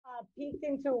peeked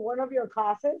into one of your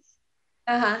classes.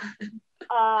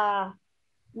 Uh-huh.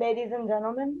 Ladies and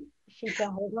gentlemen, she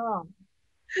can hold her own.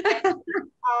 And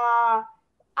uh,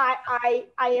 I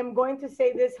am going to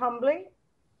say this humbly.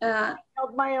 Uh,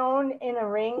 Held my own in a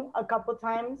ring a couple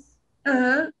times,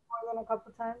 uh-huh. more than a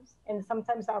couple times, and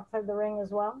sometimes outside the ring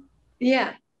as well.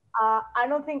 Yeah. I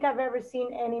don't think I've ever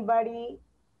seen anybody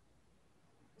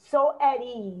so at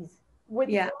ease with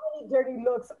so Yeah. many dirty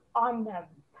looks on them.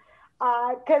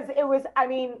 Because it was, I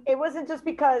mean, it wasn't just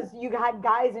because you had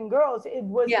guys and girls, it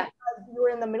was Yeah. because you were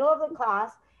in the middle of the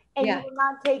class and you Yeah. were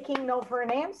not taking no for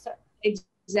an answer.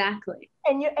 Exactly.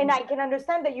 And I can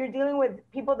understand that you're dealing with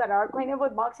people that are acquainted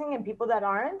with boxing and people that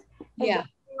aren't, and they're Yeah.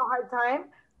 having a hard time,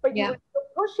 but you Yeah. were still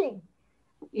pushing.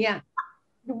 Yeah.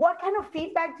 What kind of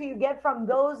feedback do you get from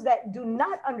those that do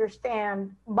not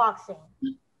understand boxing?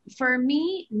 For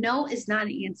me, no is not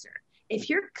an answer. If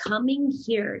you're coming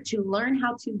here to learn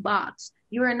how to box,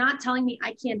 you are not telling me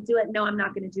I can't do it. No, I'm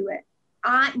not going to do it.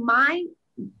 My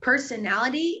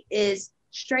personality is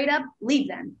straight up leave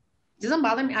them. It doesn't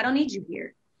bother me. I don't need you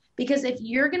here. Because if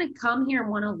you're going to come here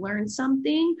and want to learn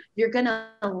something, you're going to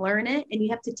learn it, and you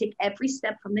have to take every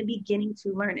step from the beginning to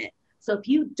learn it. So if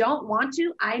you don't want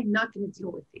to, I'm not going to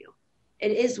deal with you.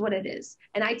 It is what it is.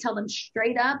 And I tell them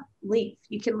straight up, leave.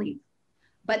 You can leave.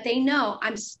 But they know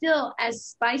I'm still as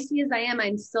spicy as I am.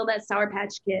 I'm still that Sour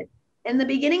Patch Kid. In the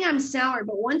beginning, I'm sour,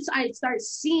 but once I start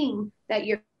seeing that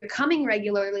you're coming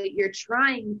regularly, you're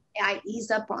trying, I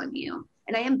ease up on you.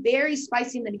 And I am very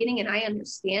spicy in the beginning, and I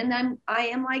understand I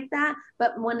am like that.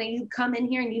 But when you come in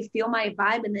here and you feel my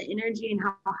vibe and the energy and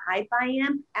how hype I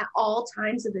am at all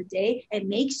times of the day, it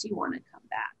makes you want to come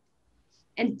back.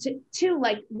 And two,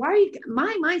 like, why are you?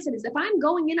 My mindset is if I'm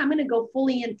going in, I'm going to go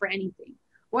fully in for anything,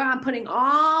 where I'm putting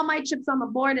all my chips on the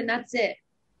board and that's it.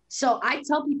 So I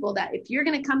tell people that if you're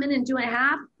going to come in and do a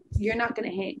half, you're not going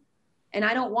to hang. And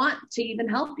I don't want to even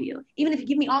help you. Even if you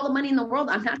give me all the money in the world,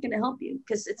 I'm not going to help you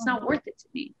because it's not worth it to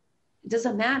me. It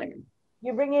doesn't matter.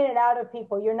 You're bringing it out of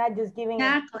people. You're not just giving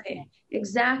Exactly. it.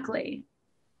 Exactly.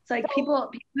 It's like So, people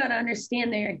got to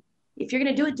understand there. If you're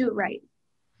going to do it right.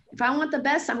 If I want the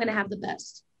best, I'm going to have the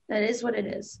best. That is what it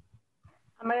is.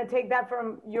 I'm going to take that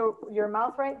from your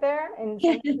mouth right there and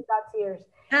send it to God's ears.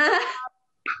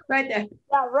 Right there.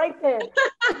 Yeah, right there.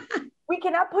 We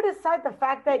cannot put aside the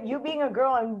fact that you being a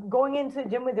girl and going into the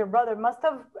gym with your brother must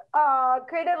have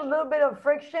created a little bit of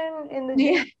friction in the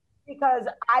gym, because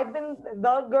I've been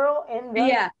the girl in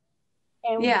the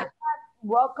and we're not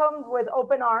welcomed with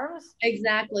open arms.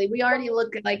 Exactly. We already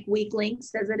look like weak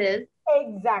links as it is.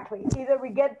 Exactly. Either we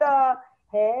get the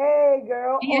hey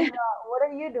girl, or the, what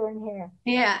are you doing here?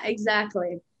 Yeah,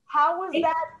 exactly. How was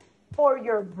that for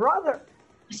your brother?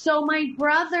 So my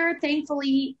brother,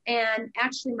 thankfully, and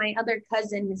actually my other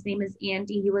cousin, his name is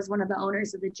Andy, he was one of the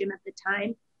owners of the gym at the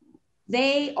time.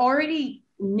 They already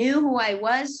knew who I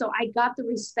was, so I got the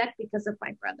respect because of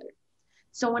my brother.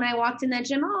 So when I walked in that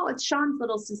gym, oh, it's Sean's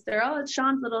little sister. Oh, it's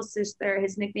Sean's little sister.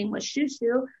 His nickname was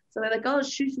Shushu. So they're like, oh, it's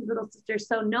Shushu's little sister.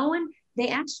 So no one, they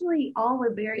actually all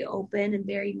were very open and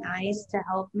very nice to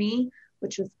help me,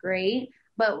 which was great.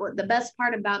 But the best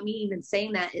part about me even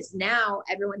saying that is now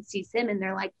everyone sees him and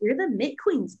they're like, you're the Mitt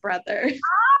Queen's brother.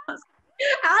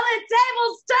 How the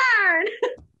tables turn.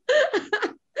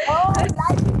 Oh,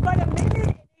 life is but a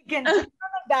minute. You can turn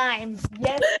a dime.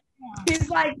 Yes. He's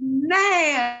like,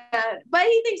 man, but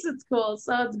he thinks it's cool,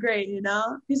 so it's great, you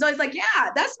know. He's always like,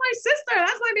 yeah, that's my sister,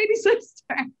 that's my baby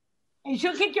sister, and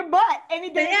she'll kick your butt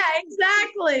any day. Yeah,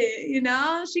 exactly. You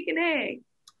know, she can hang.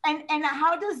 And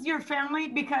how does your family?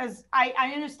 Because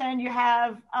I understand you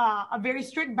have a very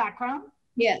strict background.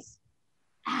 Yes.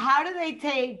 How do they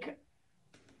take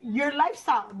your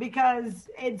lifestyle?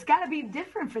 Because it's got to be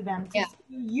different for them to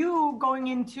see you going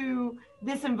into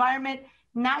this environment.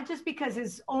 Not just because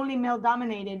it's only male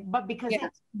dominated, but because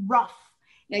it's rough.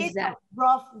 Exactly. It's a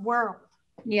rough world.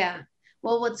 Yeah.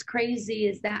 Well, what's crazy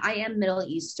is that I am Middle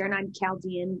Eastern. I'm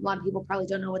Chaldean. A lot of people probably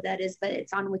don't know what that is, but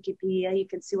it's on Wikipedia. You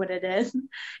can see what it is.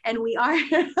 And we are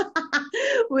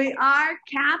we are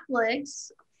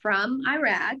Catholics from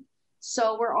Iraq.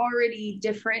 So we're already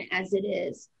different as it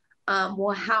is.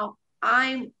 Well, how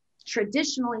I'm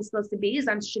traditionally supposed to be is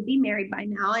I should be married by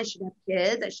now. I should have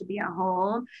kids. I should be at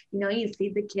home. You know, you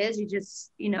feed the kids. You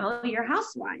just, you know, you're a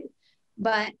housewife.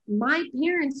 But my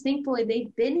parents, thankfully,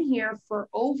 they've been here for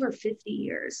over 50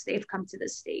 years. They've come to the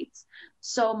States.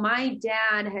 So my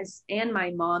dad has, and my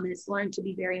mom has learned to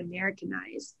be very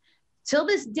Americanized. Till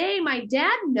this day, my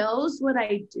dad knows what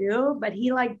I do, but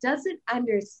he like doesn't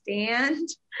understand,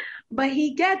 but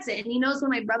he gets it. And he knows when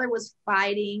my brother was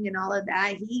fighting and all of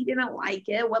that, he didn't like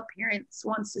it. What parents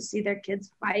wants to see their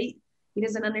kids fight? He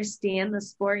doesn't understand the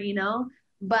sport, you know?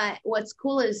 But what's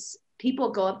cool is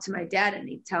people go up to my dad and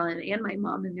they tell him and my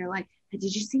mom, and they're like,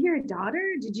 did you see your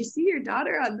daughter? Did you see your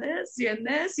daughter on this and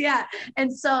this? Yeah.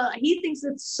 And so he thinks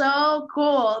it's so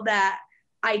cool that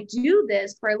I do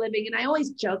this for a living. And I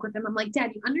always joke with him. I'm like,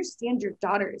 Dad, you understand your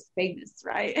daughter is famous,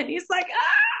 right? And he's like,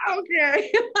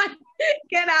 okay,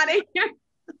 get out of here.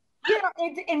 Yeah,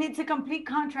 and it's a complete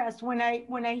contrast when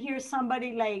I hear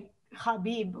somebody like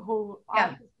Habib, who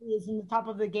obviously is in the top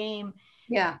of the game.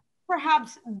 Yeah.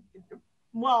 Perhaps,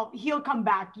 well, he'll come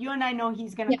back. You and I know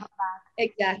he's gonna come back.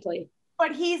 Exactly.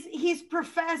 But he's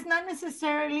professed not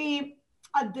necessarily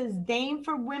a disdain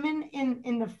for women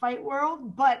in the fight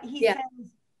world, but he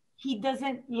says he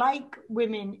doesn't like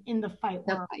women in the fight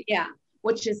world. Yeah,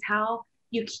 which is how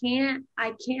I can't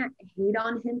hate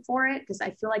on him for it, because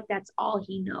I feel like that's all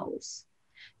he knows.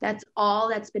 That's all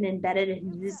that's been embedded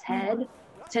in his head.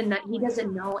 He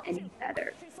doesn't know any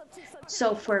better.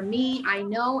 So for me, I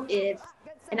know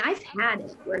and I've had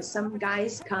it where some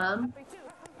guys come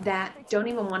that don't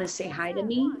even want to say hi to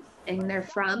me, and they're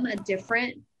from a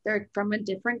different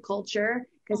culture,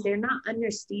 because they're not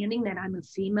understanding that I'm a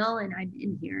female and I'm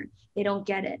in here. They don't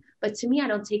get it. But to me, I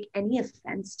don't take any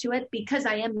offense to it, because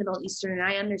I am Middle Eastern and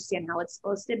I understand how it's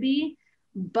supposed to be.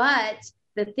 But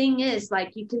the thing is,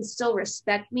 like, you can still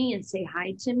respect me and say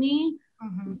hi to me,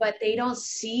 but they don't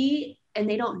see and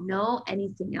they don't know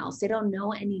anything else. They don't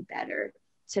know any better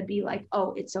to be like,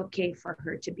 oh, it's okay for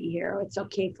her to be here, or it's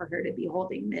okay for her to be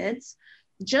holding mitts.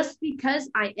 Just because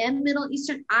I am Middle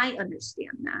Eastern, I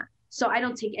understand that. So I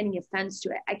don't take any offense to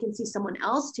it. I can see someone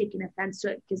else taking offense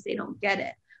to it because they don't get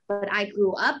it. But I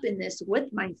grew up in this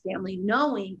with my family,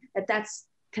 knowing that that's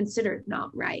considered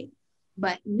not right.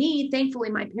 But me, thankfully,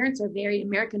 my parents are very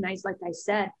Americanized, like I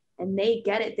said, and they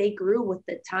get it. They grew with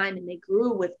the time and they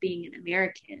grew with being an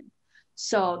American.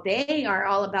 So they are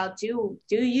all about do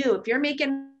you. If you're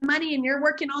making money and you're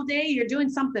working all day, you're doing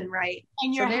something right.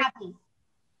 And you're happy.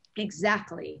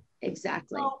 Exactly.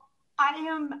 So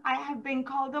I have been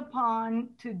called upon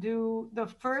to do the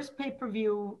first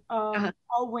pay-per-view of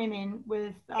all women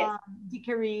with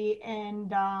Dickery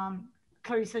and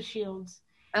Clarissa Shields.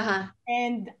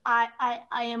 And I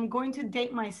am going to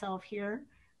date myself here,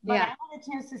 but I had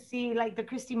a chance to see like the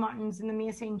Christy Martins and the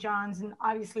Mia St. Johns and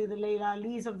obviously the Layla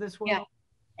Lees of this world.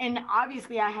 And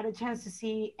obviously I had a chance to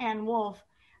see Ann Wolf.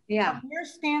 From your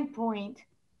standpoint,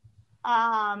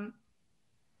 how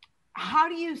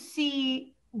do you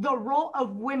see the role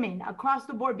of women across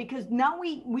the board? Because now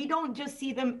we don't just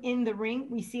see them in the ring,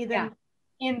 we see them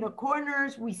in the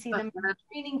corners, we see them in the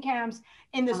training camps,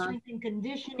 in the strength and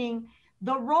conditioning.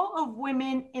 The role of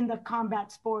women in the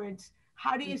combat sports,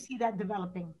 how do you see that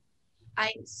developing?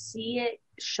 I see it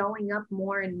showing up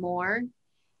more and more.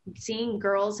 Seeing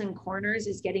girls in corners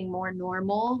is getting more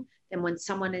normal than when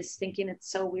someone is thinking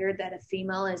it's so weird that a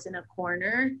female is in a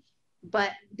corner.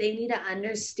 But they need to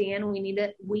understand,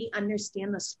 we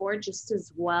understand the sport just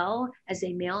as well as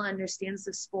a male understands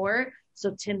the sport.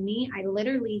 So to me, I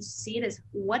literally see it as,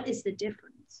 what is the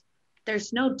difference?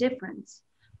 There's no difference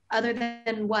other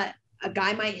than what a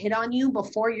guy might hit on you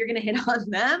before you're going to hit on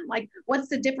them. Like, what's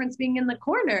the difference being in the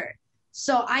corner?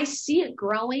 So I see it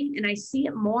growing and I see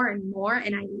it more and more,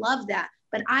 and I love that.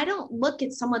 But I don't look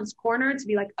at someone's corner to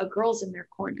be like, a girl's in their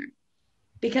corner.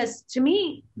 Because to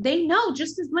me, they know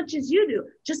just as much as you do.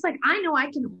 Just like I know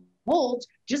I can hold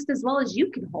just as well as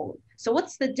you can hold. So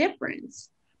what's the difference?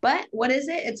 But what is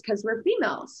it? It's because we're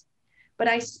females. But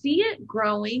I see it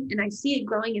growing, and I see it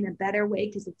growing in a better way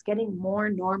because it's getting more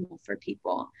normal for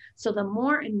people. So the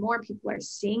more and more people are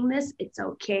seeing this, it's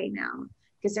okay now.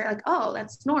 Because they're like, oh,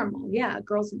 that's normal. Yeah,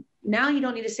 girls. Now you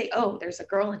don't need to say, oh, there's a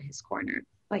girl in his corner.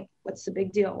 Like, what's the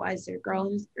big deal? Why is there a girl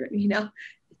in his,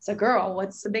 it's a girl.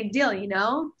 What's the big deal,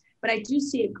 But I do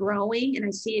see it growing, and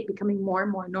I see it becoming more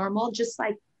and more normal, just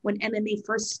like when MMA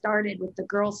first started with the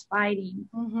girls fighting.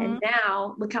 And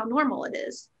now look how normal it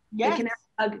is. Yes. They can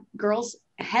have girls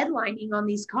headlining on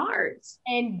these cards.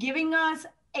 And giving us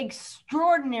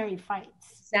extraordinary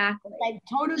fights. Exactly. Like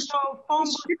toe-to-toe phone.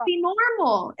 It should be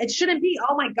normal. It shouldn't be,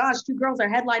 oh my gosh, 2 girls are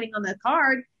headlining on the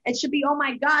card. It should be, oh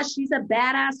my gosh, she's a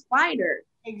badass fighter.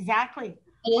 Exactly.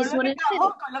 It is what it is.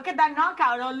 Look at that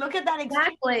knockout, or look at that.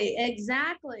 Exactly.